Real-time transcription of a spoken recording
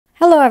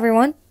Hello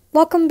everyone,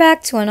 welcome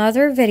back to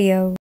another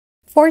video.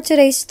 For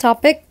today's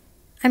topic,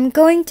 I'm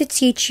going to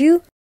teach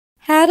you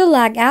how to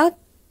log out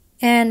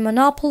in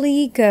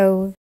Monopoly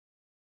Go.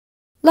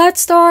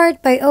 Let's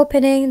start by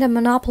opening the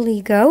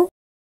Monopoly Go.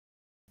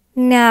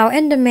 Now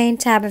in the main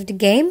tab of the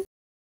game,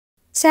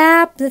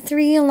 tap the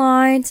three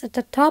lines at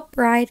the top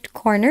right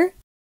corner.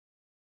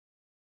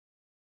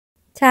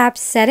 Tap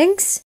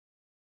Settings.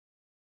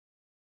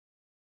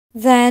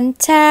 Then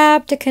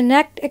tap the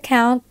Connect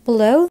account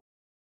below.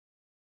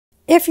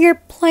 If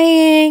you're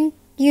playing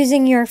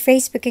using your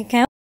Facebook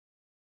account,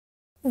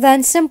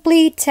 then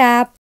simply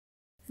tap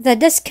the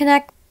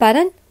Disconnect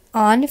button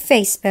on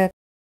Facebook.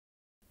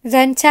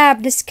 Then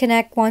tap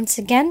Disconnect once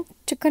again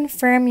to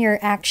confirm your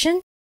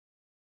action.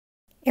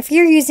 If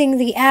you're using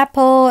the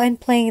Apple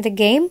and playing the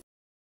game,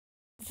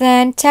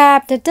 then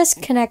tap the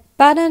Disconnect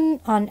button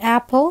on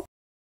Apple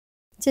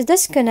to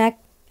disconnect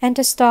and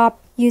to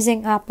stop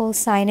using Apple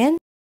Sign-In.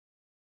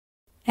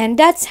 And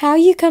that's how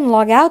you can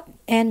log out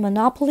in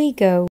Monopoly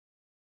Go.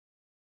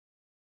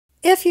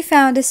 If you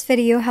found this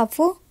video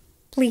helpful,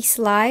 please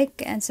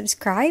like and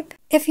subscribe.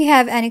 If you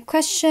have any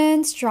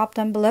questions, drop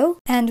them below,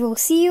 and we'll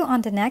see you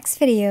on the next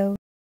video.